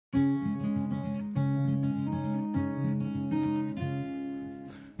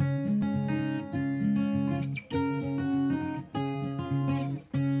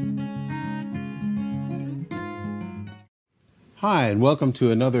Hi, and welcome to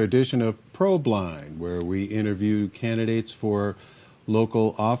another edition of Probeline, where we interview candidates for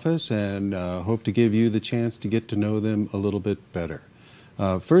local office and hope to give you the chance to get to know them a little bit better.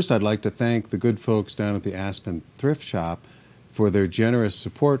 First, I'd like to thank the good folks down at the Aspen Thrift Shop for their generous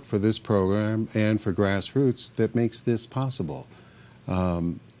support for this program and for GrassRoots that makes this possible.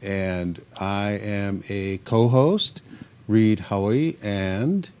 And I am a co-host, Reid, Haughy,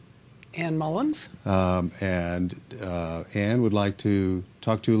 and Mullins. Ann would like to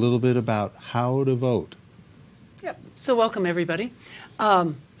talk to you a little bit about how to vote. Yep. So welcome, everybody.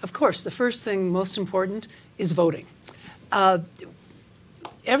 Of course, the first thing, most important, is voting.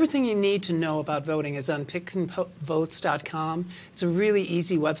 Everything you need to know about voting is on pitkinvotes.com. It's a really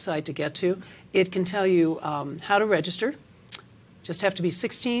easy website to get to. It can tell you how to register. Just have to be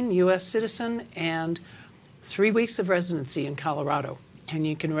 16, U.S. citizen, and 3 weeks of residency in Colorado, and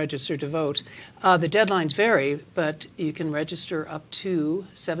you can register to vote. The deadlines vary, but you can register up to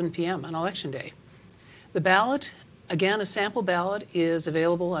 7 p.m. on Election Day. The ballot, again, a sample ballot, is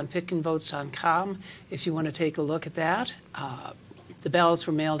available on pitkinvotes.com if you want to take a look at that. The ballots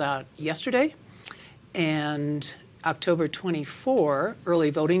were mailed out yesterday, and October 24, early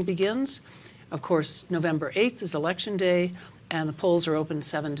voting begins. Of course, November 8th is Election Day, and the polls are open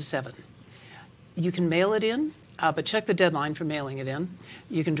 7 to 7. You can mail it in, but check the deadline for mailing it in.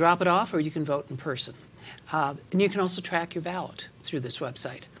 You can drop it off, or you can vote in person. And you can also track your ballot through this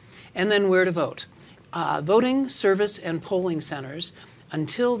website. And then where to vote. Voting, service, and polling centers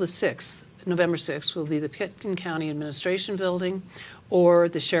until the 6th, November 6th, will be the Pitkin County Administration Building or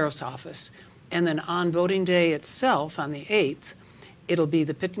the Sheriff's Office. And then on voting day itself, on the 8th, it'll be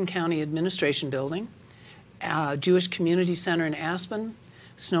the Pitkin County Administration Building, Jewish Community Center in Aspen,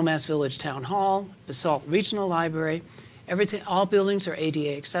 Snowmass Village Town Hall, Basalt Regional Library. Everything, all buildings are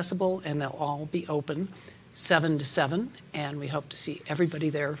ADA accessible, and they'll all be open 7 to 7, and we hope to see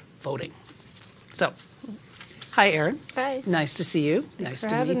everybody there voting. So, hi, Erin. Hi. Nice to see you. Thanks nice for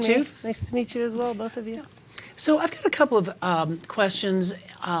to meet having you. me. Nice to meet you as well, both of you. So I've got a couple of questions,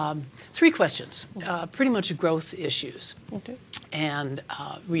 3 questions, pretty much growth issues. Okay. And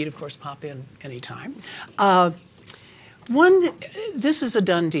Reid, of course, pop in anytime. One, this is a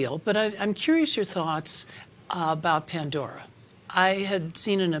done deal, but I'm curious your thoughts about Pandora. I had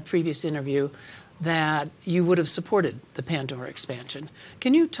seen in a previous interview that you would have supported the Pandora expansion.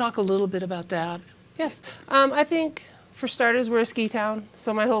 Can you talk a little bit about that? Yes. I think, for starters, we're a ski town.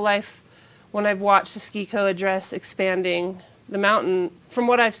 So my whole life, when I've watched the ski co address expanding the mountain, from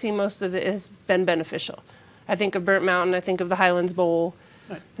what I've seen, most of it has been beneficial. I think of Burnt Mountain, I think of the Highlands Bowl.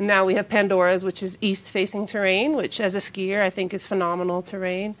 Right. And now we have Pandora's, which is east-facing terrain, which as a skier I think is phenomenal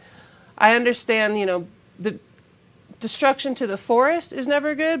terrain. I understand, you know, the destruction to the forest is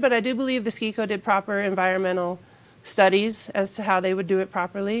never good, but I do believe the ski co did proper environmental studies as to how they would do it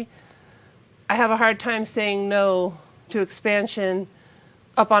properly. I have a hard time saying no to expansion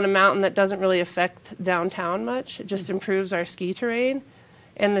up on a mountain that doesn't really affect downtown much. It just improves our ski terrain,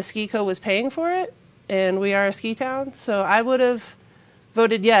 and the ski co was paying for it, and we are a ski town, so I would have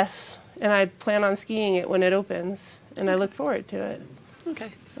voted yes, and I plan on skiing it when it opens, and I look forward to it.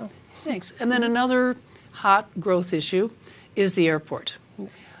 Okay, so thanks. And then another hot growth issue is the airport.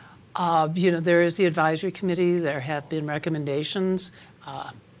 Yes. You know, there is the advisory committee. There have been recommendations,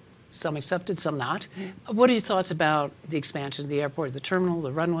 some accepted, some not. Mm-hmm. What are your thoughts about the expansion of the airport, the terminal,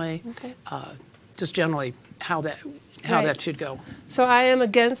 the runway, okay. Just generally how that should go? So I am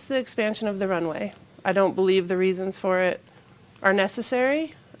against the expansion of the runway. I don't believe the reasons for it are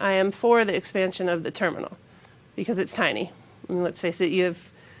necessary. I am for the expansion of the terminal because it's tiny. I mean, let's face it,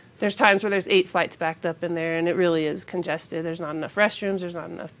 there's times where there's 8 flights backed up in there, and it really is congested. There's not enough restrooms. There's not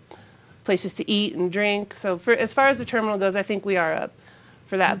enough places to eat and drink. So as far as the terminal goes, I think we are up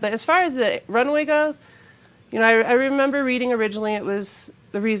for that. But as far as the runway goes, you know, I remember reading originally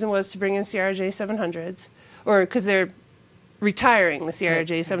the reason was to bring in CRJ 700s, or because they're retiring the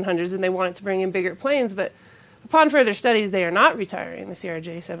CRJ 700s and they wanted to bring in bigger planes, but upon further studies, they are not retiring the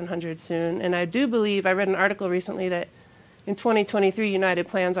CRJ 700s soon. And I do believe, I read an article recently that in 2023, United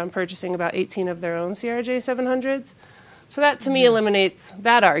plans on purchasing about 18 of their own CRJ 700s. So that, to me, eliminates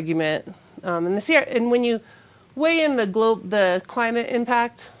that argument. And when you weigh in the climate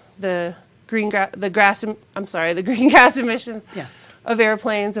impact, the green gas emissions of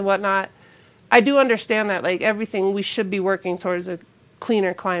airplanes and whatnot, I do understand that, like everything, we should be working towards a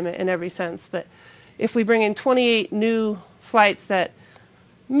cleaner climate in every sense. But if we bring in 28 new flights that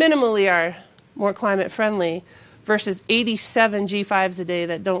minimally are more climate friendly versus 87 G5s a day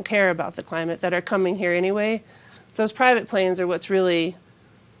that don't care about the climate, that are coming here anyway, those private planes are what's really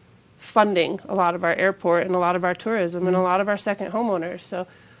funding a lot of our airport and a lot of our tourism and a lot of our second homeowners. So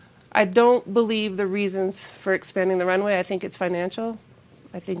I don't believe the reasons for expanding the runway. I think it's financial.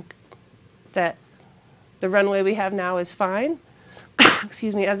 I think that the runway we have now is fine.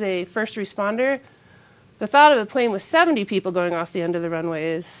 Excuse me, as a first responder, the thought of a plane with 70 people going off the end of the runway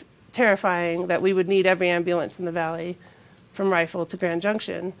is terrifying, that we would need every ambulance in the valley from Rifle to Grand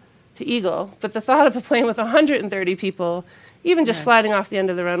Junction to Eagle. But the thought of a plane with 130 people, even just sliding off the end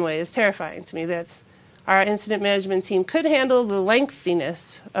of the runway, is terrifying to me. That's our incident management team could handle the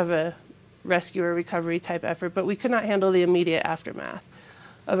lengthiness of a rescue or recovery type effort, but we could not handle the immediate aftermath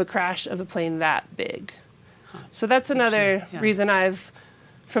of a crash of a plane that big. So that's another reason I've,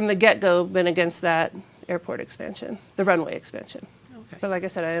 from the get-go, been against that airport expansion, the runway expansion. Okay. But like I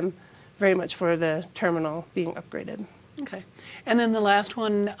said, I am very much for the terminal being upgraded. Okay. And then the last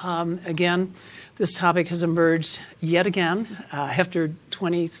one, again, this topic has emerged yet again after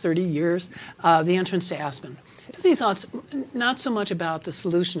 20, 30 years, the entrance to Aspen. Any thoughts, not so much about the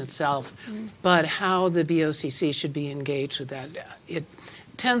solution itself, but how the BOCC should be engaged with that? It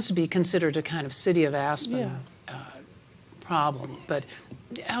tends to be considered a kind of city of Aspen problem, but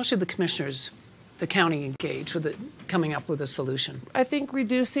how should the commissioners, the county, engage with it, coming up with a solution? I think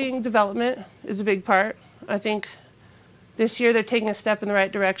reducing development is a big part. I think this year they're taking a step in the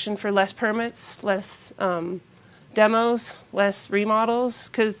right direction for less permits, less demos, less remodels,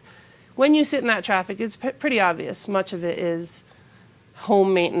 because when you sit in that traffic, it's pretty obvious. Much of it is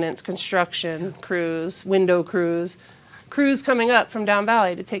home maintenance, construction, crews, window crews coming up from down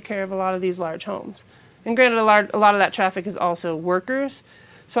valley to take care of a lot of these large homes. And granted, a lot of that traffic is also workers.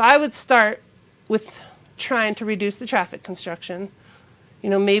 So I would start with trying to reduce the traffic construction. You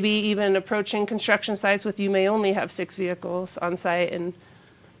know, maybe even approaching construction sites with you may only have 6 vehicles on site and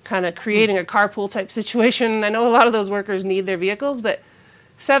kind of creating a carpool type situation. I know a lot of those workers need their vehicles, but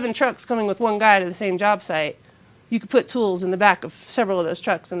 7 trucks coming with 1 guy to the same job site, you could put tools in the back of several of those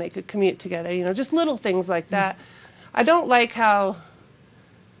trucks and they could commute together. You know, just little things like that. I don't like how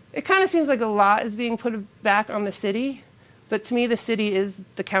it kind of seems like a lot is being put back on the city, but to me the city is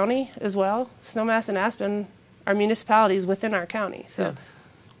the county as well. Snowmass and Aspen are municipalities within our county. So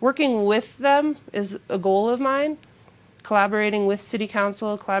working with them is a goal of mine, collaborating with city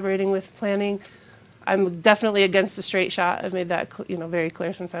council, collaborating with planning. I'm definitely against the straight shot. I've made that very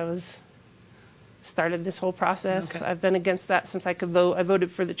clear since I started this whole process. Okay. I've been against that since I could vote. I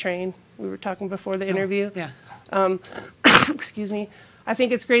voted for the train. We were talking before the interview. Excuse me. I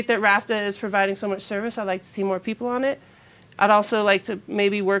think it's great that RAFTA is providing so much service. I'd like to see more people on it. I'd also like to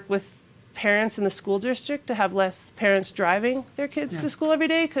maybe work with parents in the school district to have less parents driving their kids to school every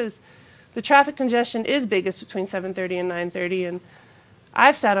day, because the traffic congestion is biggest between 7:30 and 9:30. And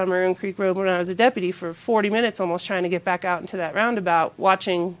I've sat on Maroon Creek Road when I was a deputy for 40 minutes almost trying to get back out into that roundabout,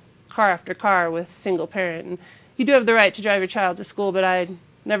 watching car after car with single parent. And you do have the right to drive your child to school, but I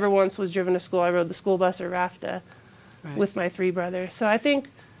never once was driven to school. I rode the school bus or RAFTA with my 3 brothers. So I think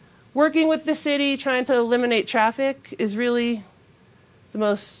working with the city, trying to eliminate traffic is really the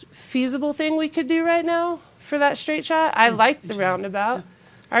most feasible thing we could do right now for that straight shot. I like the roundabout.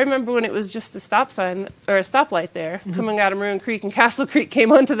 I remember when it was just a stop sign or a stoplight there coming out of Maroon Creek, and Castle Creek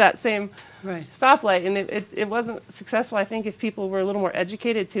came onto that same stoplight, and it wasn't successful. I think if people were a little more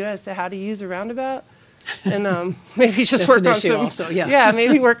educated too as to how to use a roundabout, and maybe just work on some also,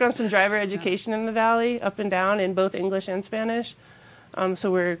 maybe work on some driver education in the valley, up and down in both English and Spanish,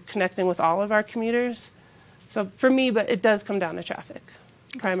 so we're connecting with all of our commuters. So for me, but it does come down to traffic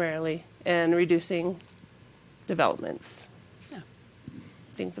primarily and reducing developments.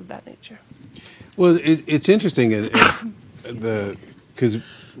 Things of that nature. Well, it's interesting, because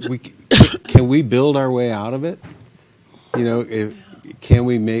can we build our way out of it? You know,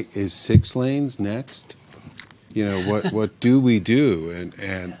 is 6 lanes next? You know, what do we do?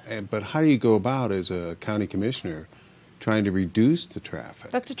 But how do you go about as a county commissioner trying to reduce the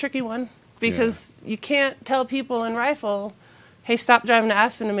traffic? That's a tricky one, because you can't tell people in Rifle, hey, stop driving to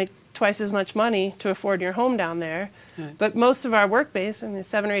Aspen to make twice as much money to afford your home down there. Right. But most of our work base,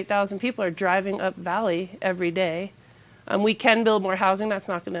 7,000 or 8,000 people are driving up valley every day. We can build more housing. That's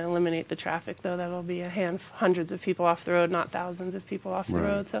not going to eliminate the traffic, though. That'll be hundreds of people off the road, not thousands of people off the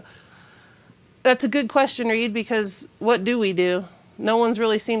road. So that's a good question, Reid, because what do we do? No one's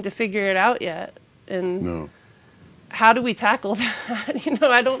really seemed to figure it out yet. And how do we tackle that?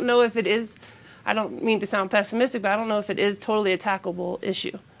 I don't know if it is. I don't mean to sound pessimistic, but I don't know if it is totally a tackleable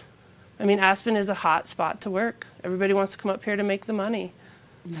issue. Aspen is a hot spot to work. Everybody wants to come up here to make the money.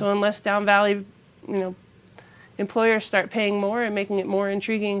 So unless down valley, employers start paying more and making it more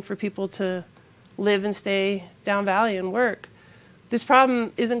intriguing for people to live and stay down valley and work, this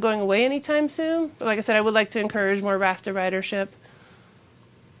problem isn't going away anytime soon. But like I said, I would like to encourage more rafter ridership,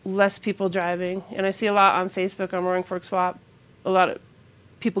 less people driving. And I see a lot on Facebook on Roaring Fork Swap. A lot of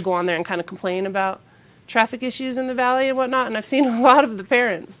people go on there and kind of complain about traffic issues in the valley and whatnot. And I've seen a lot of the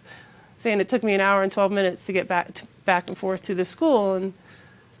parents saying it took me an hour and 12 minutes to get back and forth to the school. And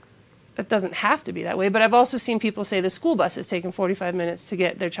it doesn't have to be that way. But I've also seen people say the school bus is taking 45 minutes to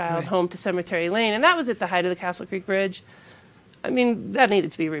get their child home to Cemetery Lane. And that was at the height of the Castle Creek Bridge. I mean, that needed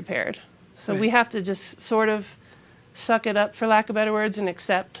to be repaired. So we have to just sort of suck it up, for lack of better words, and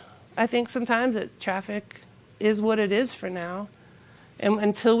accept, I think, sometimes that traffic is what it is for now. And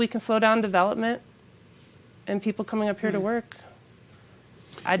until we can slow down development and people coming up here to work,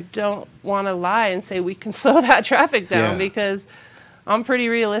 I don't want to lie and say we can slow that traffic down because I'm pretty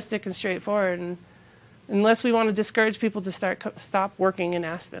realistic and straightforward. And unless we want to discourage people to stop working in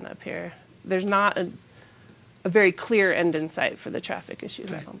Aspen up here, there's not a very clear end in sight for the traffic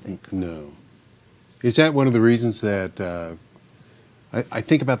issues, I don't think. No. Is that one of the reasons that I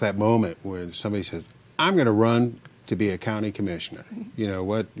think about that moment when somebody says, I'm going to run to be a county commissioner? You know,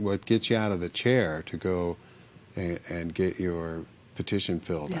 what gets you out of the chair to go and get your petition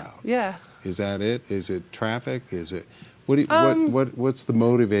filled out? Yeah. Is that it? Is it traffic? Is it what's the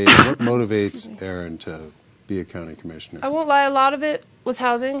motivator? What motivates Erin to be a county commissioner? I won't lie, a lot of it was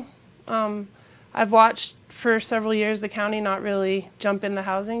housing. I've watched for several years the county not really jump in the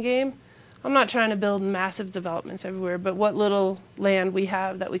housing game. I'm not trying to build massive developments everywhere, but what little land we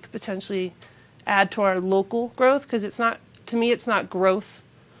have that we could potentially add to our local growth, because it's not, to me, it's not growth,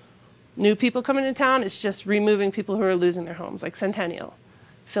 new people coming into town, it's just removing people who are losing their homes, like Centennial,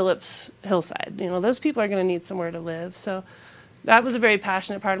 Phillips, Hillside. You know, those people are going to need somewhere to live. So that was a very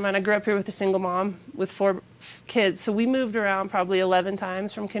passionate part of mine. I grew up here with a single mom with 4 kids, so we moved around probably 11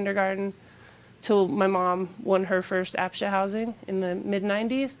 times from kindergarten till my mom won her first APSHA housing in the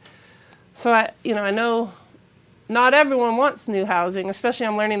mid-90s. So I know not everyone wants new housing, especially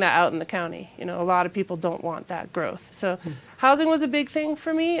I'm learning that out in the county. You know, a lot of people don't want that growth. So housing was a big thing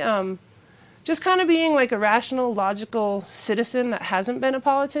for me. Just kind of being like a rational, logical citizen that hasn't been a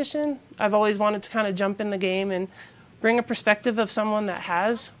politician. I've always wanted to kind of jump in the game and bring a perspective of someone that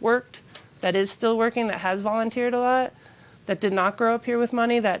has worked, that is still working, that has volunteered a lot, that did not grow up here with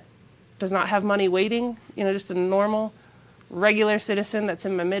money, that does not have money waiting, you know, just a normal, regular citizen that's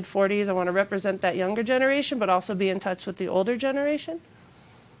in my mid-40s. I want to represent that younger generation, but also be in touch with the older generation.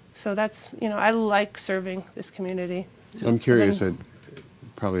 So that's, you know, I like serving this community. I'm curious, that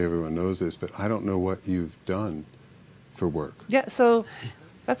probably everyone knows this, but I don't know what you've done for work. Yeah, so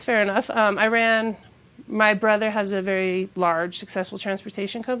that's fair enough. My brother has a very large, successful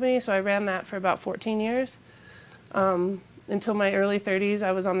transportation company, so I ran that for about 14 years. Until my early 30s,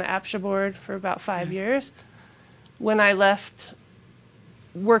 I was on the APSHA board for about 5 years. When I left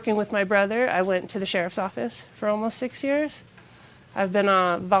working with my brother, I went to the sheriff's office for almost 6 years. I've been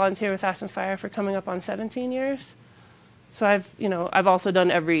a volunteer with Aspen Fire for coming up on 17 years. So I've also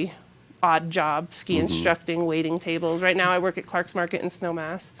done every odd job, ski instructing, waiting tables. Right now I work at Clark's Market in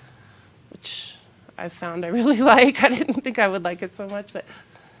Snowmass, which I've found I really like. I didn't think I would like it so much, but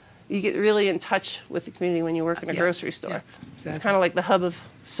you get really in touch with the community when you work in a grocery store. Yeah, exactly. It's kind of like the hub of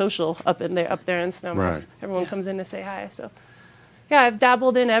social up there in Snowmass. Right. Everyone comes in to say hi. So, yeah, I've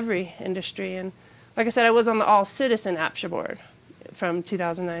dabbled in every industry. And like I said, I was on the all-citizen APSHA board from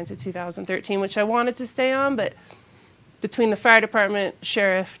 2009 to 2013, which I wanted to stay on, but between the fire department,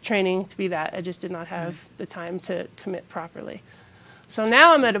 sheriff, training to be that, I just did not have the time to commit properly. So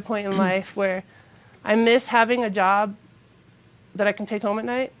now I'm at a point in life where I miss having a job that I can take home at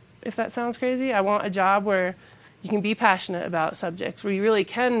night. If that sounds crazy, I want a job where you can be passionate about subjects, where you really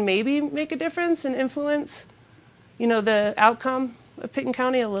can maybe make a difference and influence, you know, the outcome of Pitkin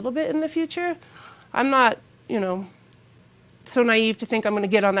County a little bit in the future. I'm not, you know, so naive to think I'm going to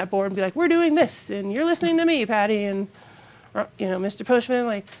get on that board and be like, we're doing this, and you're listening to me, Patty, and, you know, Mr. Pushman.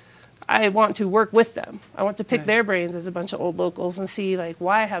 Like, I want to work with them. I want to pick their brains as a bunch of old locals and see, like,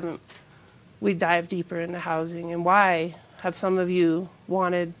 why haven't we dived deeper into housing, and why have some of you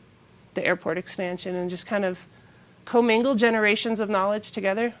wanted the airport expansion, and just kind of commingle generations of knowledge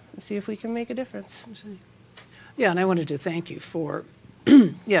together and see if we can make a difference. Yeah, and I wanted to thank you for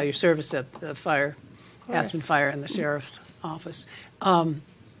your service at the Aspen Fire and the Sheriff's Office.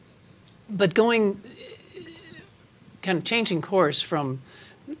 But kind of changing course from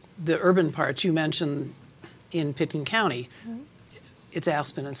the urban parts you mentioned in Pitkin County, it's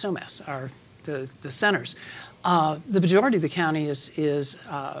Aspen and Snowmass are the centers. The majority of the county is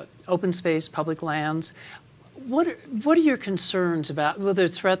open space, public lands. What are your concerns about, well, there are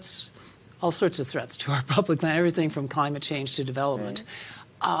threats all sorts of threats to our public land, everything from climate change to development.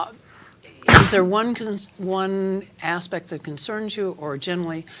 Right. Is there one aspect that concerns you, or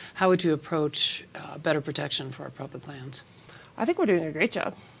generally, how would you approach better protection for our public lands? I think we're doing a great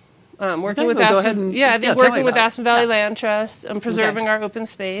job. Working Okay, with well, go ahead and- I think tell me working with about it. Aspen Valley Yeah. Land Trust and preserving our open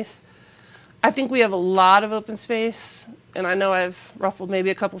space. I think we have a lot of open space, and I know I've ruffled maybe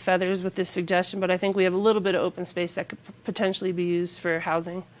a couple feathers with this suggestion, but I think we have a little bit of open space that could potentially be used for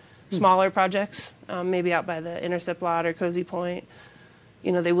housing, smaller projects, maybe out by the Intercept Lot or Cozy Point.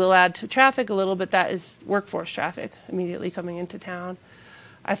 You know, they will add to traffic a little, but that is workforce traffic immediately coming into town.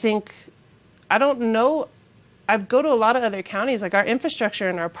 I don't know, I go to a lot of other counties, like our infrastructure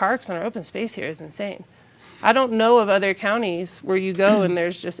and our parks and our open space here is insane. I don't know of other counties where you go and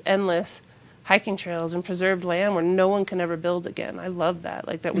there's just endless hiking trails and preserved land where no one can ever build again. I love that,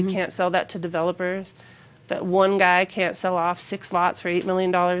 like that we can't sell that to developers, that one guy can't sell off 6 lots for $8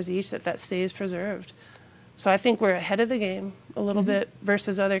 million each, that stays preserved. So I think we're ahead of the game a little bit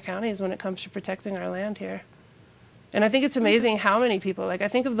versus other counties when it comes to protecting our land here. And I think it's amazing how many people, like I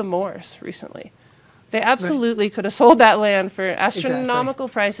think of the Moores recently. They absolutely could have sold that land for astronomical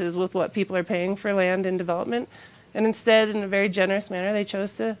prices with what people are paying for land in development. And instead, in a very generous manner, they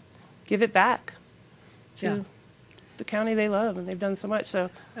chose to give it back to the county they love, and they've done so much. So,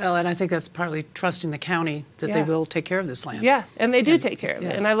 Well, and I think that's partly trusting the county that they will take care of this land. yeah, and they do take care of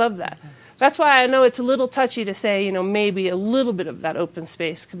it, and I love that. That's why I know it's a little touchy to say, you know, maybe a little bit of that open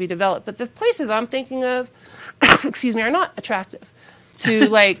space could be developed. But the places I'm thinking of, excuse me, are not attractive to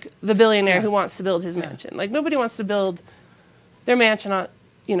like the billionaire who wants to build his mansion. Like nobody wants to build their mansion on,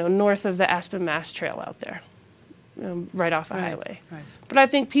 you know, north of the Aspen Mass Trail out there, you know, right off a highway. Right. But I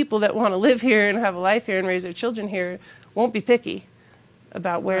think people that want to live here and have a life here and raise their children here won't be picky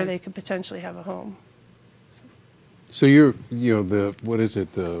about where they could potentially have a home. So you're, you know,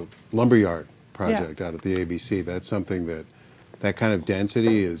 the lumberyard project out at the ABC, that's something that kind of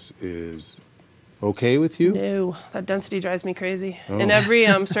density is okay with you? No, that density drives me crazy. In every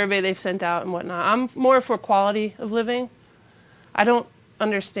survey they've sent out and whatnot, I'm more for quality of living. I don't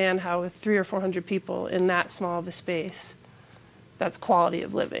understand how with 300 or 400 people in that small of a space, that's quality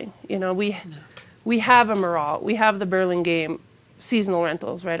of living. You know, we have a Morale, we have the Burlingame seasonal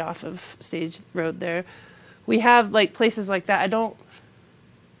rentals right off of Stage Road there. We have like places like that. I don't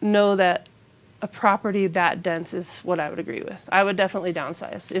know that a property that dense is what I would agree with. I would definitely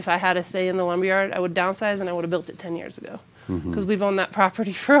downsize. If I had to stay in the lumberyard, I would downsize, and I would have built it 10 years ago. Because we've owned that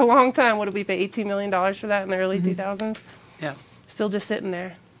property for a long time. What did we pay, $18 million for that in the early 2000s? Yeah. Still just sitting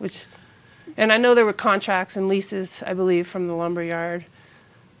there. And I know there were contracts and leases, I believe, from the lumberyard.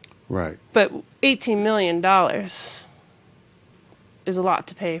 Right. But $18 million is a lot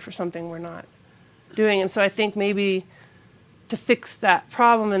to pay for something we're not doing. And so I think maybe to fix that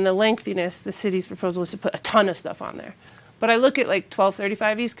problem and the lengthiness, the city's proposal is to put a ton of stuff on there. But I look at like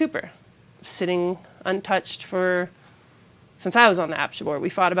 1235 East Cooper, sitting untouched since I was on the APSHA board. We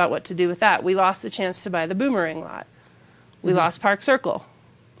fought about what to do with that. We lost the chance to buy the Boomerang lot. We lost Park Circle.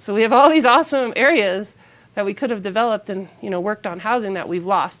 So we have all these awesome areas that we could have developed and, you know, worked on housing that we've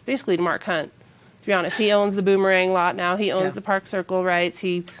lost, basically to Mark Hunt. To be honest, he owns the Boomerang lot now. He owns the Park Circle rights.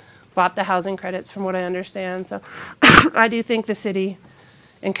 He bought the housing credits from what I understand. So I do think the city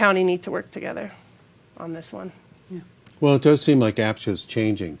and county need to work together on this one. Yeah. Well, it does seem like APSHA's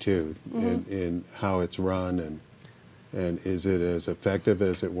changing too in how it's run, and is it as effective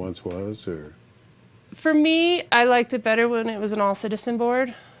as it once was, or? For me, I liked it better when it was an all-citizen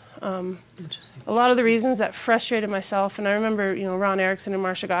board. A lot of the reasons that frustrated myself, and I remember, you know, Ron Erickson and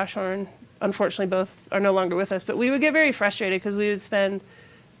Marcia Goshorn, unfortunately both are no longer with us, but we would get very frustrated because we would spend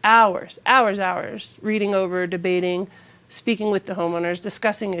hours reading over, debating, speaking with the homeowners,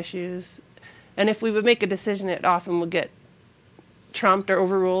 discussing issues. And if we would make a decision, it often would get trumped or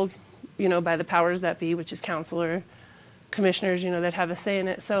overruled, you know, by the powers that be, which is council or commissioners, you know, that have a say in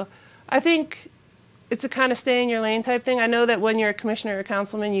it. So I think it's a kind of stay in your lane type thing. I know that when you're a commissioner or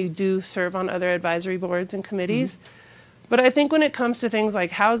councilman, you do serve on other advisory boards and committees. But I think when it comes to things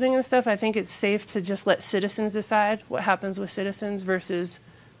like housing and stuff, I think it's safe to just let citizens decide what happens with citizens versus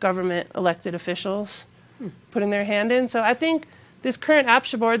government elected officials putting their hand in. So I think this current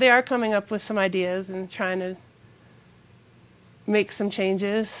APSHA board, they are coming up with some ideas and trying to make some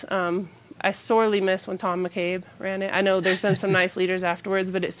changes. I sorely miss when Tom McCabe ran it. I know there's been some nice leaders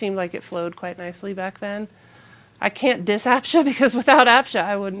afterwards, but it seemed like it flowed quite nicely back then. I can't diss APSHA because without APSHA,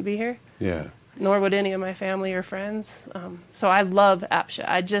 I wouldn't be here. Yeah. Nor would any of my family or friends. So I love APSHA.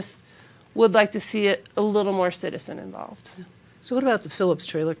 I just would like to see it a little more citizen involved. So what about the Phillips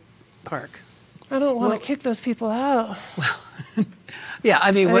Trailer Park? I don't want to kick those people out. Well, Yeah,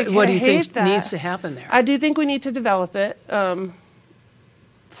 I mean, what do you think hate that. needs to happen there? I do think we need to develop it.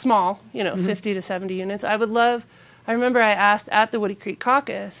 Small, 50 to 70 units. I remember I asked at the Woody Creek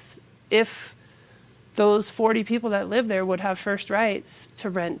Caucus if those 40 people that live there would have first rights to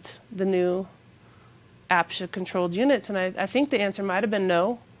rent the new APSHA-controlled units, and I think the answer might have been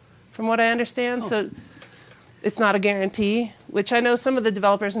no, from what I understand. So it's not a guarantee, which I know some of the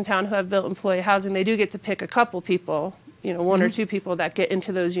developers in town who have built employee housing, they do get to pick a couple people, one or two people that get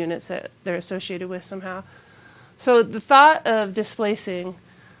into those units that they're associated with somehow. So the thought of displacing,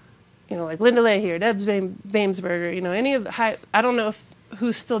 like Linda Leahy or Debs Bamesberger, any of the I don't know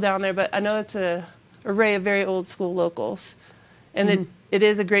who's still down there, but I know it's a array of very old school locals. And it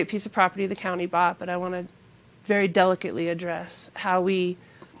is a great piece of property the county bought, but I want to very delicately address how we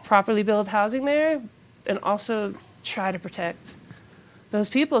properly build housing there and also try to protect those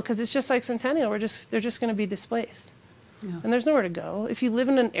people, because it's just like Centennial. They're just going to be displaced. Yeah. And there's nowhere to go. If you live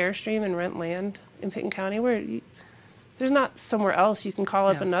in an airstream and rent land in Pitkin County, there's not somewhere else you can call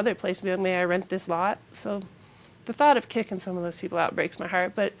up another place and be like, may I rent this lot? So the thought of kicking some of those people out breaks my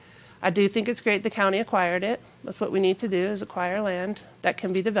heart, but I do think it's great the county acquired it. That's what we need to do, is acquire land that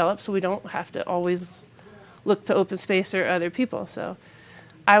can be developed so we don't have to always look to open space or other people. So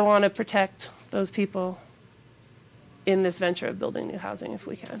I want to protect those people in this venture of building new housing if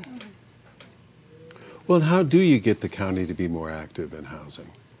we can. Well, and how do you get the county to be more active in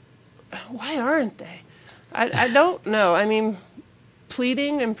housing? Why aren't they? I don't know. I mean,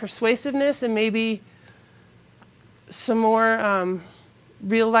 pleading and persuasiveness and maybe some more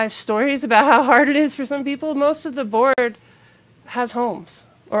real-life stories about how hard it is for some people. Most of the board has homes,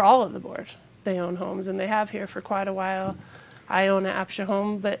 or all of the board. They own homes, and they have here for quite a while. I own an APSHA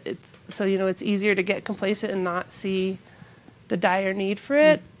home, but it's easier to get complacent and not see the dire need for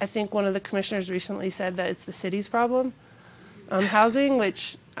it. I think one of the commissioners recently said that it's the city's problem, housing,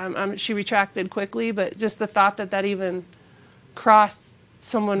 which she retracted quickly, but just the thought that even crossed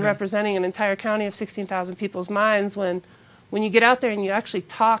someone representing an entire county of 16,000 people's minds when you get out there and you actually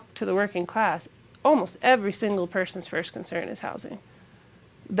talk to the working class, almost every single person's first concern is housing.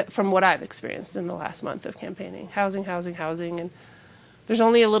 From what I've experienced in the last month of campaigning. Housing, housing, housing. And there's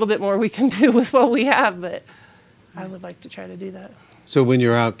only a little bit more we can do with what we have, but I would like to try to do that. So when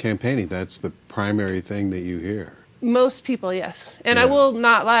you're out campaigning, that's the primary thing that you hear? Most people, yes. And I will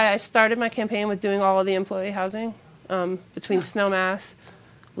not lie, I started my campaign with doing all of the employee housing between Snowmass,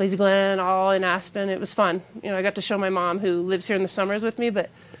 Lazy Glen, all in Aspen. It was fun. I got to show my mom, who lives here in the summers with me, but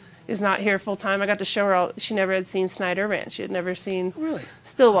is not here full time. I got to show her she never had seen Snyder Ranch. She had never seen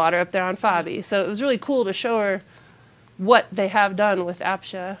Stillwater up there on Fobby. So it was really cool to show her what they have done with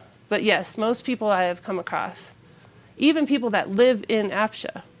APSHA. But yes, most people I have come across, even people that live in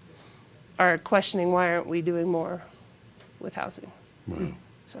APSHA, are questioning why aren't we doing more with housing. Wow.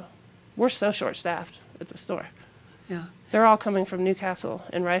 So we're so short-staffed at the store. Yeah. They're all coming from Newcastle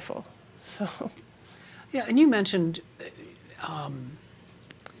and Rifle. So. Yeah, and you mentioned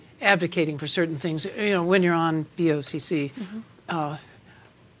advocating for certain things. When you're on BOCC,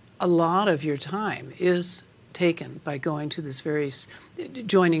 a lot of your time is taken by going to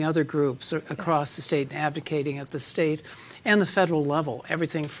joining other groups across the state and advocating at the state and the federal level,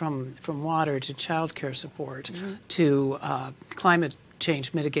 everything from water to child care support to climate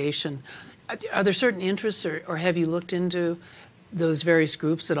change mitigation. Are there certain interests, or have you looked into those various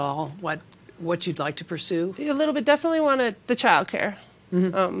groups at all, what you'd like to pursue? A little bit. Definitely wanted the child care.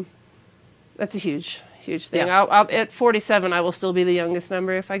 That's a huge thing. Yeah. At 47, I will still be the youngest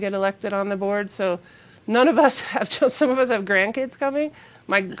member if I get elected on the board. So none of us have, some of us have grandkids coming.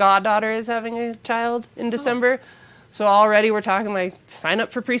 My goddaughter is having a child in December. So already we're talking like, sign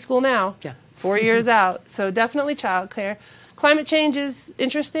up for preschool now. Yeah. 4 years out. So definitely child care. Climate change is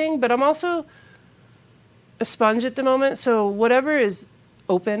interesting, but I'm also a sponge at the moment. So whatever is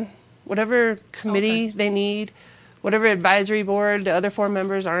open, whatever committee they need, whatever advisory board the other 4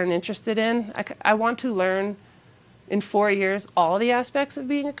 members aren't interested in, I want to learn in 4 years all the aspects of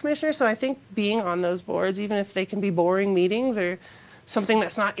being a commissioner. So I think being on those boards, even if they can be boring meetings or something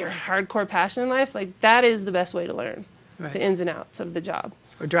that's not your hardcore passion in life, like that is the best way to learn the ins and outs of the job.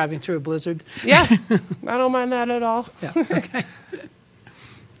 Or driving through a blizzard. Yeah, I don't mind that at all. Yeah. Okay.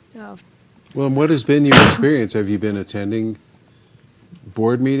 Yeah. Well, and what has been your experience? Have you been attending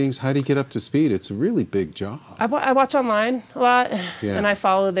board meetings? How do you get up to speed? It's a really big job. I watch online a lot, and I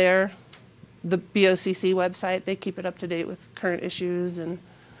follow the BOCC website. They keep it up to date with current issues, and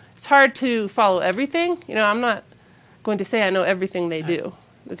it's hard to follow everything. I'm not going to say I know everything they do,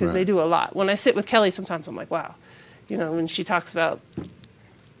 because they do a lot. When I sit with Kelly, sometimes I'm like, wow. When she talks about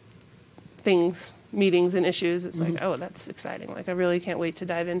things meetings and issues, it's like, oh, that's exciting. Like, I really can't wait to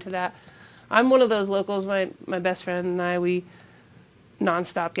dive into that. I'm one of those locals. My best friend and I, we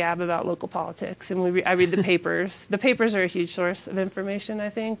nonstop gab about local politics, and I read the papers. The papers are a huge source of information, I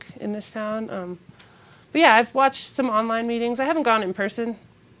think, in this town. But yeah, I've watched some online meetings. I haven't gone in person.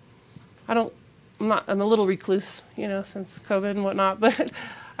 I'm a little recluse, you know, since COVID and whatnot, but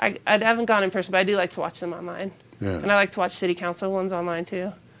I haven't gone in person, but I do like to watch them online. Yeah. And I like to watch city council ones online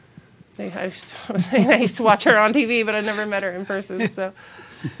too. I was saying I used to watch her on TV, but I never met her in person. So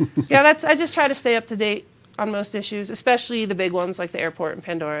yeah, I just try to stay up to date on most issues, especially the big ones like the airport and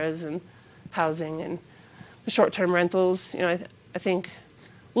Pandora's and housing and the short-term rentals. You know, I think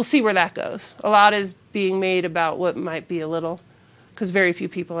we'll see where that goes. A lot is being made about what might be a little, because very few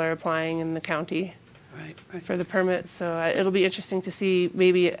people are applying in the county for the permits. So it'll be interesting to see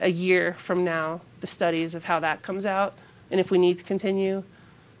maybe a year from now the studies of how that comes out and if we need to continue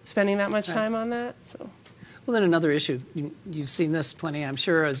spending that much time on that. So. Well, then another issue, you've seen this plenty, I'm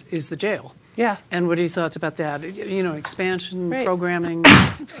sure, is the jail. Yeah. And what are your thoughts about that? You know, expansion, programming,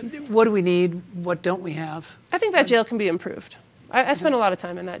 what do we need, what don't we have? I think that jail can be improved. I spent a lot of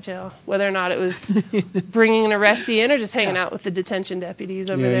time in that jail, whether or not it was bringing an arrestee in or just hanging out with the detention deputies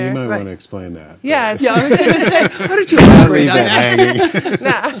over there. Yeah, you might want to explain that. Yeah. I was going to say, why don't you elaborate on that?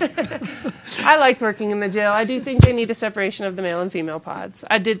 Nah. I liked working in the jail. I do think they need a separation of the male and female pods.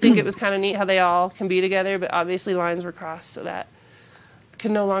 I did think it was kind of neat how they all can be together, but obviously lines were crossed, so that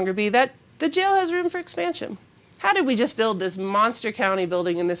can no longer be. The jail has room for expansion. How did we just build this monster county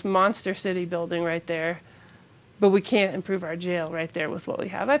building and this monster city building right there, but we can't improve our jail right there with what we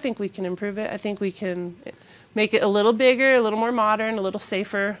have? I think we can improve it. I think we can make it a little bigger, a little more modern, a little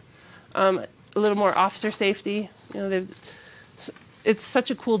safer, a little more officer safety. You know, it's such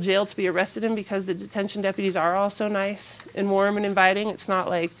a cool jail to be arrested in because the detention deputies are all so nice and warm and inviting. It's not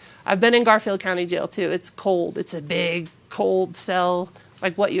like, I've been in Garfield County Jail too. It's cold. It's a big, cold cell,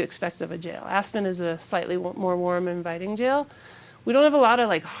 like what you expect of a jail. Aspen is a slightly more warm, inviting jail. We don't have a lot of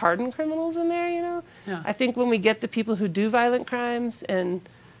like hardened criminals in there, you know? Yeah. I think when we get the people who do violent crimes and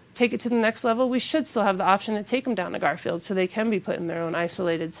take it to the next level, we should still have the option to take them down to Garfield so they can be put in their own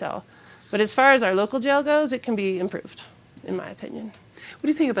isolated cell. But as far as our local jail goes, it can be improved, in my opinion. What do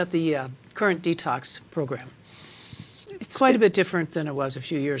you think about the current detox program? It's quite a bit different than it was a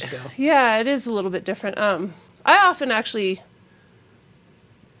few years ago. Yeah, it is a little bit different. I often actually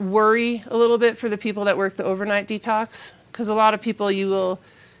worry a little bit for the people that work the overnight detox, because a lot of people you will,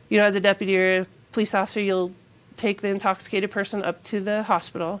 you know, as a deputy or a police officer, you'll take the intoxicated person up to the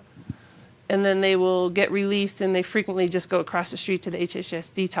hospital, and then they will get released, and they frequently just go across the street to the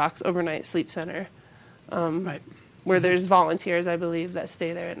HHS Detox Overnight Sleep Center, where there's volunteers, I believe, that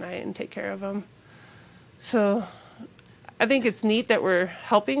stay there at night and take care of them. So I think it's neat that we're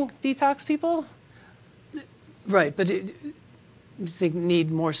helping detox people. Right, but do you think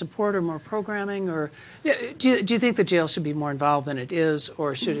need more support or more programming, or do you think the jail should be more involved than it is,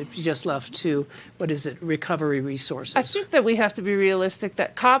 or should it be just left to, recovery resources? I think that we have to be realistic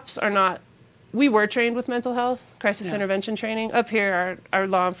that cops are not, we were trained with mental health, crisis intervention training. Up here, our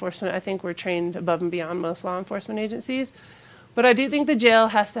law enforcement, I think we're trained above and beyond most law enforcement agencies. But I do think the jail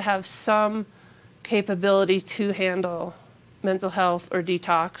has to have some capability to handle mental health or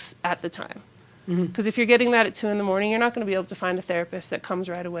detox at the time. Because if you're getting that at 2 in the morning, you're not going to be able to find a therapist that comes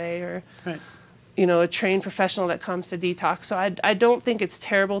right away, or you know, a trained professional that comes to detox. So I don't think it's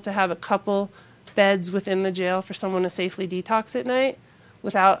terrible to have a couple beds within the jail for someone to safely detox at night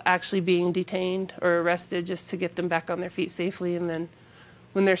without actually being detained or arrested, just to get them back on their feet safely, and then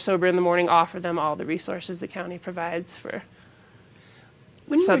when they're sober in the morning, offer them all the resources the county provides for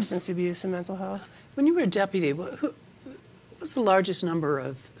substance abuse and mental health. When you were a deputy, who was the largest number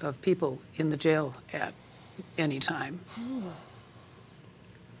of people in the jail at any time?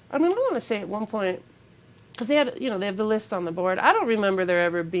 I mean, I want to say at one point, because they had, you know, they have the list on the board. I don't remember there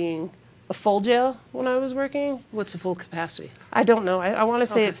ever being a full jail when I was working. What's the full capacity? I don't know. I want to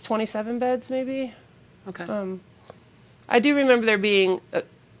say it's 27 beds, maybe. Okay. I do remember there being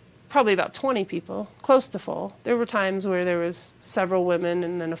probably about 20 people, close to full. There were times where there was several women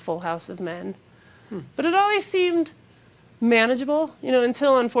and then a full house of men. But it always seemed manageable, you know,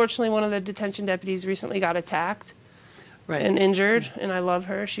 until unfortunately one of the detention deputies recently got attacked and injured, and I love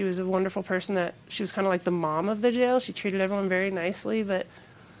her. She was a wonderful person. She was kind of like the mom of the jail. She treated everyone very nicely, but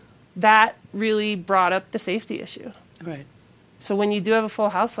that really brought up the safety issue. Right. So when you do have a full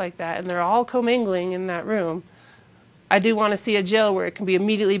house like that and they're all commingling in that room, I do want to see a jail where it can be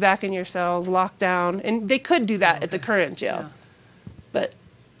immediately back in your cells, locked down, and they could do that at the current jail, but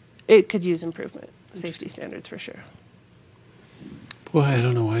it could use improvement, safety standards for sure. Well, I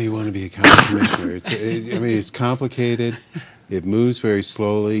don't know why you want to be a county commissioner. I mean, it's complicated. It moves very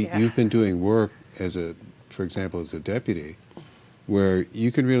slowly. Yeah. You've been doing work for example, as a deputy, where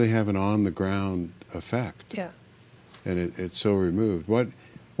you can really have an on-the-ground effect. Yeah. And it's so removed.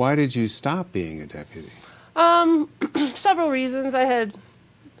 Why did you stop being a deputy? Several reasons. I had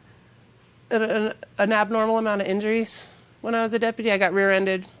an abnormal amount of injuries when I was a deputy. I got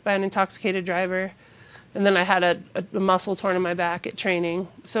rear-ended by an intoxicated driver. And then I had a muscle torn in my back at training.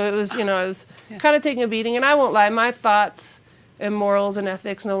 So it was, I was kind of taking a beating. And I won't lie, my thoughts and morals and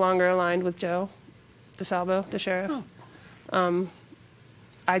ethics no longer aligned with Joe DeSalvo, the sheriff. Oh.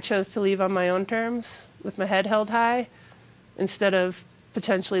 I chose to leave on my own terms with my head held high instead of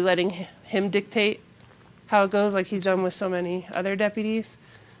potentially letting him dictate how it goes like he's done with so many other deputies.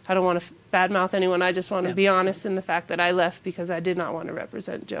 I don't want to badmouth anyone. I just want to be honest in the fact that I left because I did not want to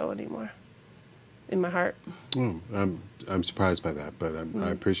represent Joe anymore. In my heart. Well, I'm surprised by that, but I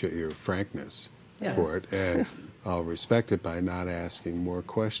appreciate your frankness for it, and I'll respect it by not asking more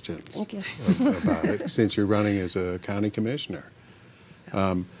questions about it since you're running as a county commissioner.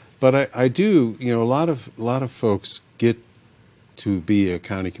 But I do, a lot of folks get to be a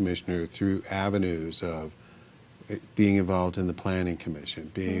county commissioner through avenues of being involved in the planning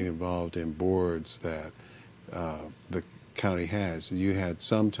commission, being involved in boards that the county has. You had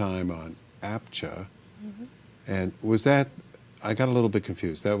some time on APCHA, and was that, I got a little bit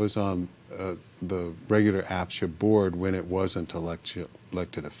confused, that was on the regular APCHA board when it wasn't elected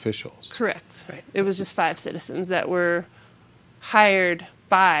officials. Correct. Right. It was just 5 citizens that were hired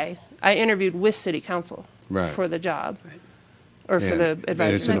by, I interviewed with city council for the job, or for the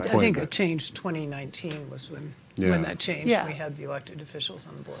advisory board. I think it changed, 2019 was when that changed. Yeah. We had the elected officials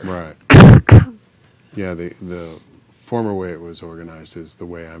on the board. Right. Yeah, the former way it was organized is the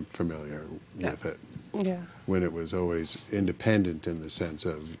way I'm familiar with it. Yeah. When it was always independent in the sense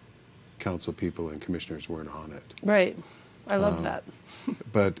of council people and commissioners weren't on it. Right. I love that.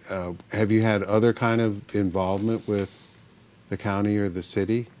 But have you had other kind of involvement with the county or the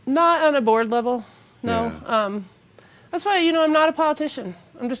city? Not on a board level, no. Yeah. That's why, I'm not a politician.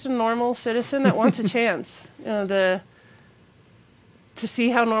 I'm just a normal citizen that wants a chance, to see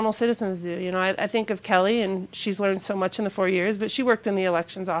how normal citizens do. I think of Kelly, and she's learned so much in the 4 years, but she worked in the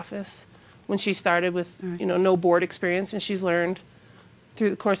elections office when she started with, no board experience, and she's learned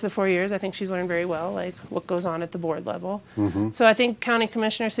through the course of the 4 years, I think she's learned very well, like, what goes on at the board level. So I think county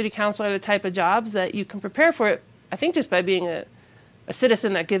commissioner, city council are the type of jobs that you can prepare for it, I think, just by being a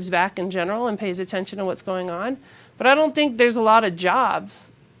citizen that gives back in general and pays attention to what's going on. But I don't think there's a lot of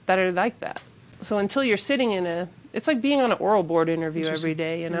jobs that are like that. So until you're sitting in it's like being on an oral board interview every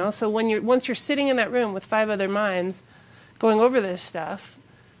day, So once you're sitting in that room with 5 other minds going over this stuff,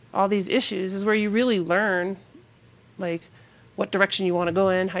 all these issues, is where you really learn, like, what direction you want to go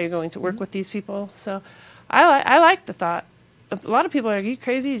in, how you're going to work with these people. So I like the thought. A lot of people are like, are you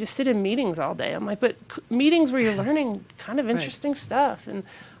crazy? You just sit in meetings all day. I'm like, but meetings where you're learning kind of interesting stuff. And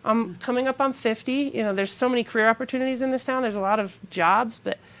I'm coming up on 50. There's so many career opportunities in this town. There's a lot of jobs,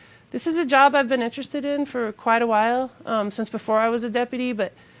 but this is a job I've been interested in for quite a while, since before I was a deputy.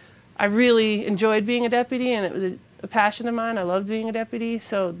 But I really enjoyed being a deputy, and it was a passion of mine. I loved being a deputy.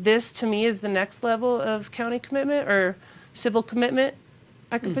 So this, to me, is the next level of county commitment or civil commitment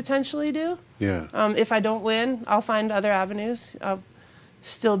I could potentially do. Yeah. If I don't win, I'll find other avenues. I'll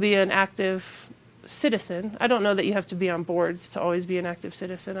still be an active citizen. I don't know that you have to be on boards to always be an active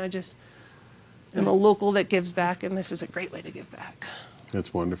citizen. I just am a local that gives back, and this is a great way to give back.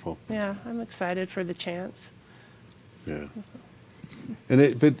 That's wonderful. Yeah, I'm excited for the chance. Yeah.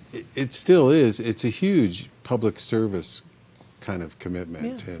 But it still is. It's a huge public service kind of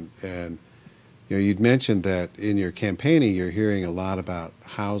commitment. Yeah. And you'd mentioned that in your campaigning you're hearing a lot about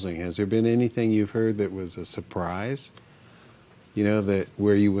housing. Has there been anything you've heard that was a surprise? That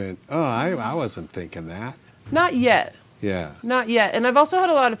where you went, oh, I wasn't thinking that. Not yet. Yeah. Not yet. And I've also had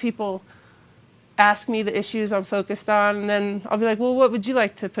a lot of people ask me the issues I'm focused on, and then I'll be like, well, what would you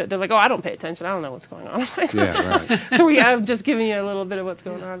like to put? They're like, oh, I don't pay attention. I don't know what's going on. Yeah, right. So I'm just giving you a little bit of what's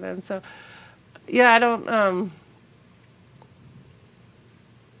going on then. So, yeah, I don't know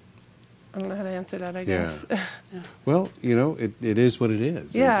how to answer that, I guess. Yeah. Well, it is what it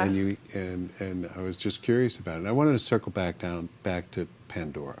is. Yeah. And I was just curious about it. I wanted to circle back to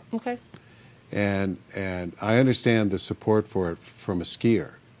Pandora. Okay. And I understand the support for it from a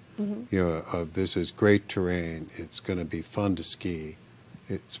skier. Of this is great terrain, it's going to be fun to ski,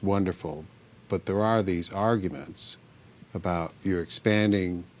 it's wonderful, but there are these arguments about you're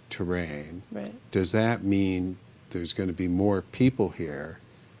expanding terrain. Right. Does that mean there's going to be more people here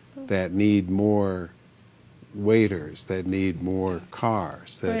that need more waiters that need more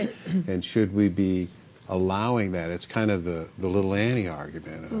cars? That, Right. and should we be allowing that? It's kind of the little Annie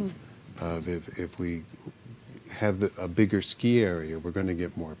argument of if we have a bigger ski area, we're going to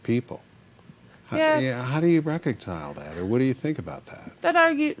get more people. How do you reconcile that, or what do you think about that?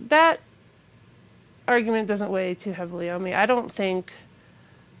 That argument doesn't weigh too heavily on me. I don't think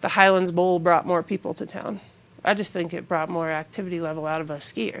the Highlands Bowl brought more people to town. I just think it brought more activity level out of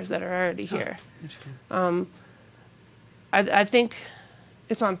us skiers that are already here. I think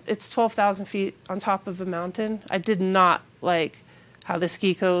it's 12,000 feet on top of a mountain. I did not like how the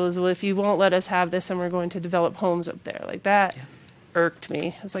ski goes, well, if you won't let us have this, and we're going to develop homes up there. Like, that irked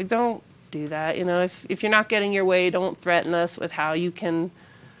me. It's like, don't do that. You know, if you're not getting your way, don't threaten us with how you can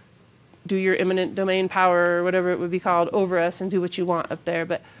do your eminent domain power, or whatever it would be called, over us and do what you want up there.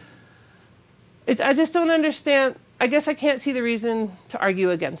 But I just don't understand. I guess I can't see the reason to argue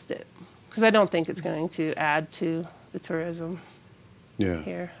against it, because I don't think it's going to add to the tourism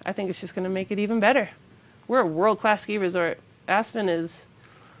here. I think it's just going to make it even better. We're a world-class ski resort. Aspen is,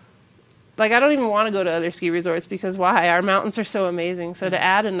 like, I don't even want to go to other ski resorts, because why? Our mountains are so amazing. So to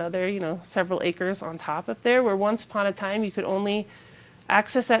add another, you know, several acres on top up there, where once upon a time you could only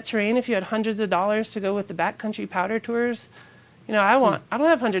access that terrain if you had hundreds of dollars to go with the backcountry powder tours. You know, I don't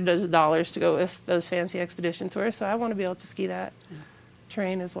have hundreds of dollars to go with those fancy expedition tours, so I want to be able to ski that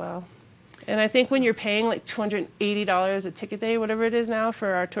terrain as well. And I think when you're paying like $280 a ticket day, whatever it is now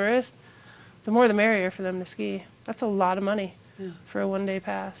for our tourists, the more the merrier for them to ski. That's a lot of money for a one-day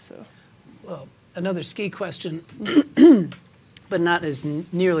pass. So. Well, another ski question, but not as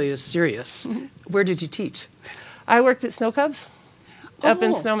nearly as serious. Where did you teach? I worked at Snow Cubs up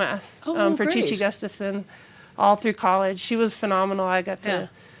in Snowmass for great. Chi-Chi Gustafson all through college. She was phenomenal. I got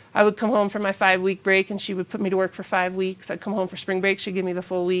to, I would come home for my 5-week break, and she would put me to work for 5 weeks. I'd come home for spring break. She'd give me the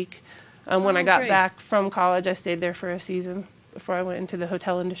full week. When I got back from college, I stayed there for a season before I went into the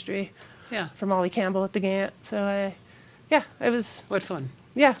hotel industry. For Molly Campbell at the Gant. So it was... What fun.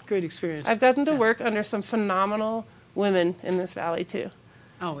 Yeah. Great experience. I've gotten to work under some phenomenal women in this valley, too,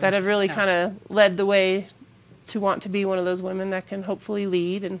 that have really kind of led the way to want to be one of those women that can hopefully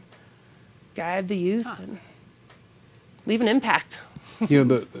lead and guide the youth and leave an impact. You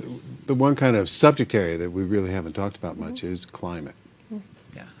know, the one kind of subject area that we really haven't talked about much is climate.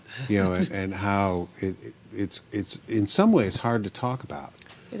 You know, and how it's in some ways hard to talk about.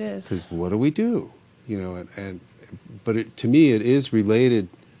 It is. Because what do we do? You know, but to me, it is related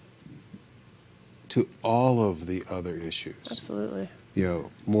to all of the other issues. Absolutely. You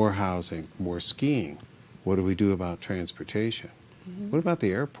know, more housing, more skiing. What do we do about transportation? What about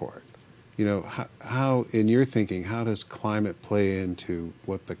the airport? You know, how, in your thinking, how does climate play into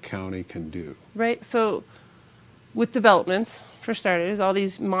what the county can do? Right. So with developments, for starters, all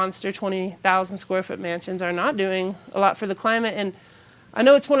these monster 20,000 square foot mansions are not doing a lot for the climate. And I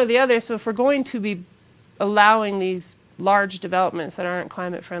know it's one or the other, so if we're going to be allowing these large developments that aren't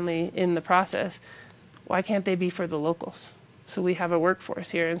climate friendly in the process, why can't they be for the locals? So we have a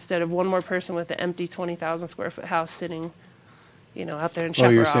workforce here instead of one more person with an empty 20,000 square foot house sitting, you know, out there in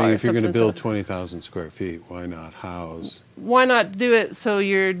Chaparral. Oh, you're saying if you're going to build 20,000 square feet, why not house? Why not do it so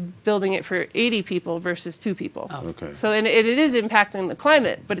you're building it for 80 people versus 2 people? Okay. So and it is impacting the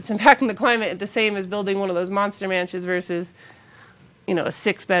climate, but it's impacting the climate the same as building one of those monster mansions versus, you know, a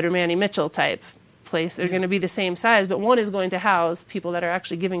 6-bedroom Annie Mitchell type place. They're going to be the same size, but one is going to house people that are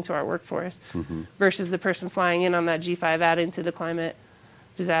actually giving to our workforce versus the person flying in on that G5 adding to the climate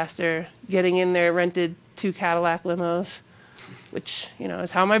disaster, getting in there, rented 2 Cadillac limos, which, you know,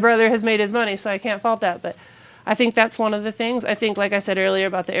 is how my brother has made his money, so I can't fault that. But I think that's one of the things. I think, like I said earlier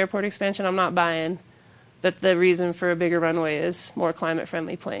about the airport expansion, I'm not buying that the reason for a bigger runway is more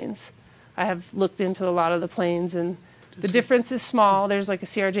climate-friendly planes. I have looked into a lot of the planes, and the difference is small. There's like a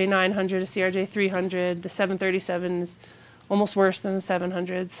CRJ 900, a CRJ 300. The 737 is almost worse than the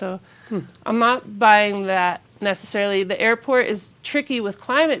 700. So I'm not buying that necessarily. The airport is tricky with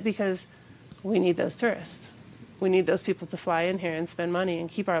climate because we need those tourists. We need those people to fly in here and spend money and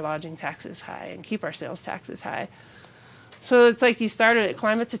keep our lodging taxes high and keep our sales taxes high. So it's like you started it.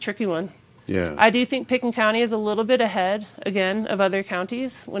 Climate's a tricky one. Yeah. I do think Pitkin County is a little bit ahead, again, of other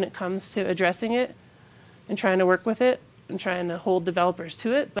counties when it comes to addressing it and trying to work with it and trying to hold developers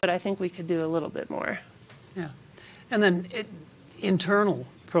to it, but I think we could do a little bit more. Yeah. And then internal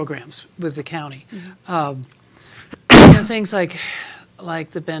programs with the county. You know, things like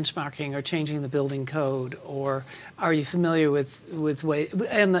the benchmarking or changing the building code, or are you familiar with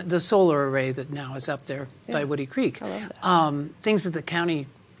and the solar array that now is up there by Woody Creek? I love that. Things that the county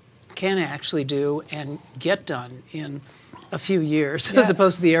can actually do and get done in a few years, Yes. as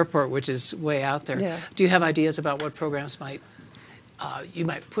opposed to the airport, which is way out there. Yeah. Do you have ideas about what programs you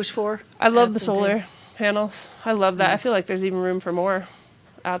might push for? I love at the solar panels. I love that. I feel like there's even room for more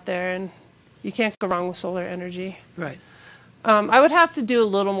out there, and you can't go wrong with solar energy. Right. I would have to do a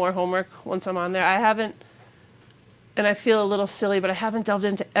little more homework once I'm on there. I haven't, and I feel a little silly, but I haven't delved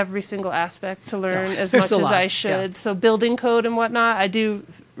into every single aspect to learn as much a as lot, I should. yeah. So building code and whatnot, I do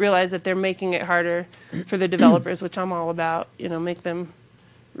realize that they're making it harder for the developers, which I'm all about. You know, make them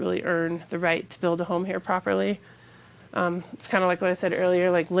really earn the right to build a home here properly. It's kind of like what I said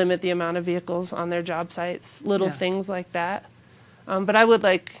earlier, like limit the amount of vehicles on their job sites, little Yeah. things like that. But I would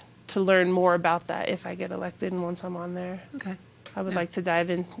like to learn more about that if I get elected and once I'm on there. Okay. I would like to dive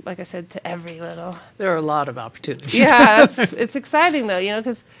in, like I said, to every little. There are a lot of opportunities. Yeah, it's exciting though, you know,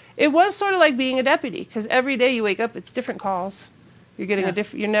 because it was sort of like being a deputy. Because every day you wake up, it's different calls. You're getting Yeah.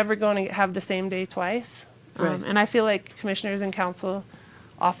 You're never going to have the same day twice. Right. And I feel like commissioners and council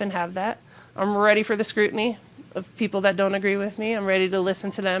often have that. I'm ready for the scrutiny of people that don't agree with me. I'm ready to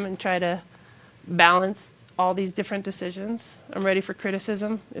listen to them and try to balance all these different decisions. I'm ready for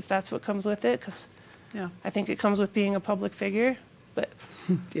criticism if that's what comes with it, because Yeah. I think it comes with being a public figure. But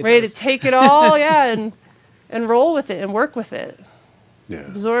It ready does. to take it all, yeah, and roll with it and work with it. Yeah.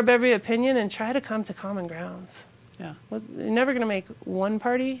 Absorb every opinion and try to come to common grounds. Yeah. Well, you're never going to make one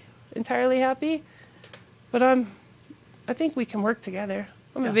party entirely happy, but I think we can work together.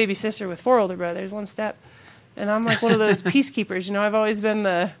 I'm Yeah. a baby sister with 4 older brothers, one step, and I'm like one of those peacekeepers. You know, I've always been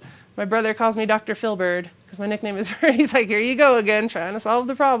my brother calls me Dr. Philbird because my nickname is Bird. He's like, here you go again, trying to solve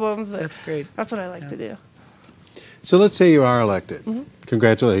the problems. But That's great. that's what I like to do. So let's say you are elected.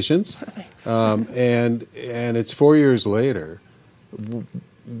 Congratulations. Thanks. And it's 4 years later.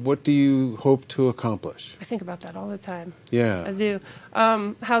 What do you hope to accomplish? I think about that all the time. Yeah. I do.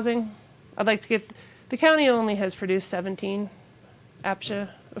 Housing, I'd like to get, the county only has produced 17 APSHA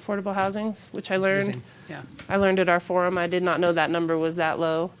affordable housings, which I learned. Amazing. Yeah. I learned at our forum. I did not know that number was that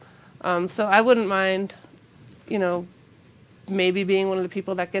low. So I wouldn't mind, you know, maybe being one of the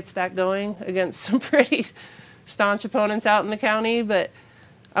people that gets that going against some pretty staunch opponents out in the county, but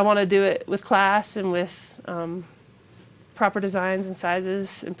I want to do it with class and with proper designs and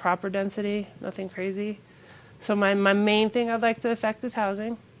sizes and proper density, nothing crazy. So my main thing I'd like to affect is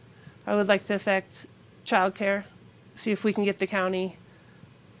housing. I would like to affect childcare, see if we can get the county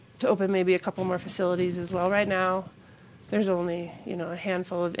to open maybe a couple more facilities as well. Right now, there's only, you know, a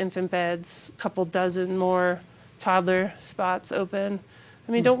handful of infant beds, a couple dozen more toddler spots open.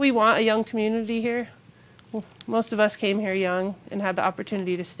 I mean, don't we want a young community here? Well, most of us came here young and had the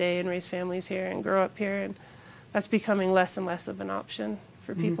opportunity to stay and raise families here and grow up here, and that's becoming less and less of an option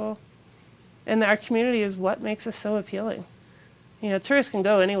for people. And our community is what makes us so appealing. You know, tourists can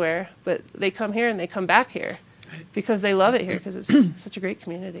go anywhere, but they come here and they come back here because they love it here because it's such a great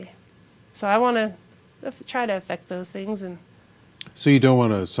community. So I want to try to affect those things. And So you don't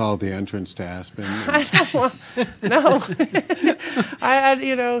want to solve the entrance to Aspen? I don't want, no.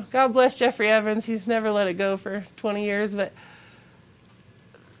 You know, God bless Jeffrey Evans. He's never let it go for 20 years, but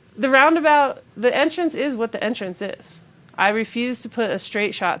the roundabout, the entrance is what the entrance is. I refuse to put a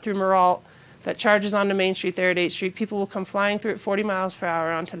straight shot through Muralt that charges onto Main Street there at 8th Street. People will come flying through at 40 miles per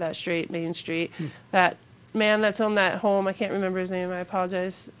hour onto that straight Main Street. That man that's owned that home, I can't remember his name, I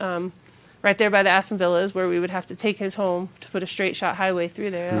apologize, right there by the Aspen Villas, where we would have to take his home to put a straight shot highway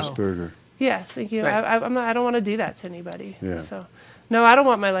through there. Bruce Berger. Yes, thank you. Right. I don't want to do that to anybody. Yeah. So, no, I don't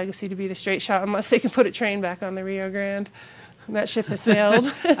want my legacy to be the straight shot unless they can put a train back on the Rio Grande. That ship has sailed.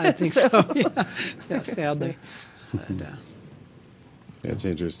 I think so. Yeah, sadly. But, That's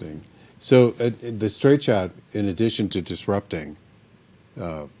interesting. So the straight shot, in addition to disrupting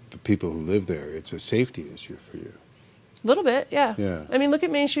the people who live there, it's a safety issue for you. A little bit, yeah. Yeah. I mean, look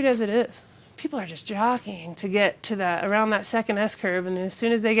at Main Street as it is. People are just jockeying to get to that, around that second S-curve, and as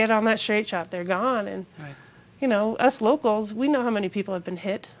soon as they get on that straight shot, they're gone. And, right. you know, us locals, we know how many people have been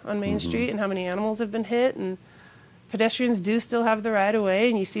hit on Main Street and how many animals have been hit, and pedestrians do still have the right of way,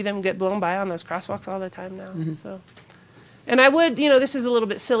 and you see them get blown by on those crosswalks all the time now. So, and I would, you know, this is a little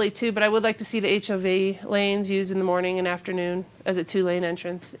bit silly too, but I would like to see the HOV lanes used in the morning and afternoon as a 2-lane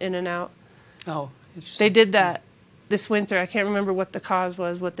entrance in and out. Oh, interesting. They did that this winter. I can't remember what the cause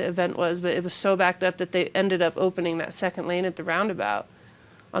was, what the event was, but it was so backed up that they ended up opening that second lane at the roundabout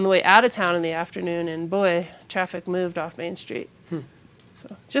on the way out of town in the afternoon, and boy, traffic moved off Main Street.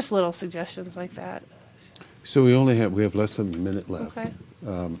 So just little suggestions like that. So we have less than a minute left. Okay.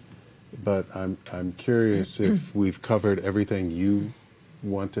 But I'm curious if we've covered everything you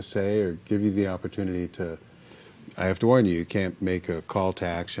want to say, or give you the opportunity to. I have to warn you, you can't make a call to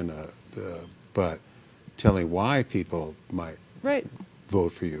action, but telling why people might Right.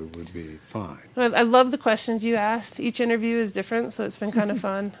 vote for you would be fine. I love the questions you asked. Each interview is different, so it's been kind of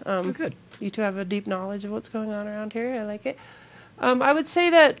fun. Good. You two have a deep knowledge of what's going on around here. I like it. I would say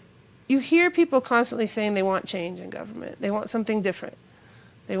that you hear people constantly saying they want change in government. They want something different.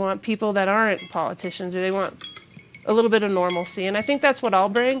 They want people that aren't politicians, or they want a little bit of normalcy. And I think that's what I'll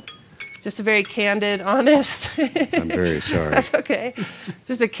bring. Just a very candid, honest. I'm very sorry. That's okay.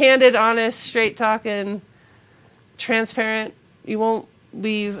 Just a candid, honest, straight-talking, transparent. You won't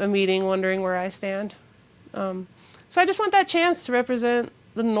leave a meeting wondering where I stand. So I just want that chance to represent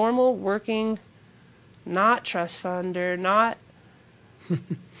the normal working, not trust fund or not,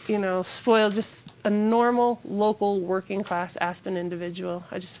 spoiled, just a normal, local, working class Aspen individual.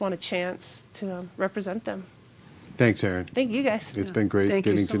 I just want a chance to represent them. Thanks, Erin. Thank you, guys. It's been great Thank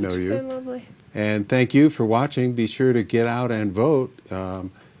you getting so to know much. It's you. been lovely. And thank you for watching. Be sure to get out and vote.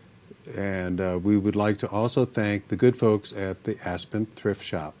 And we would like to also thank the good folks at the Aspen Thrift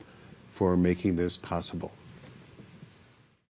Shop for making this possible.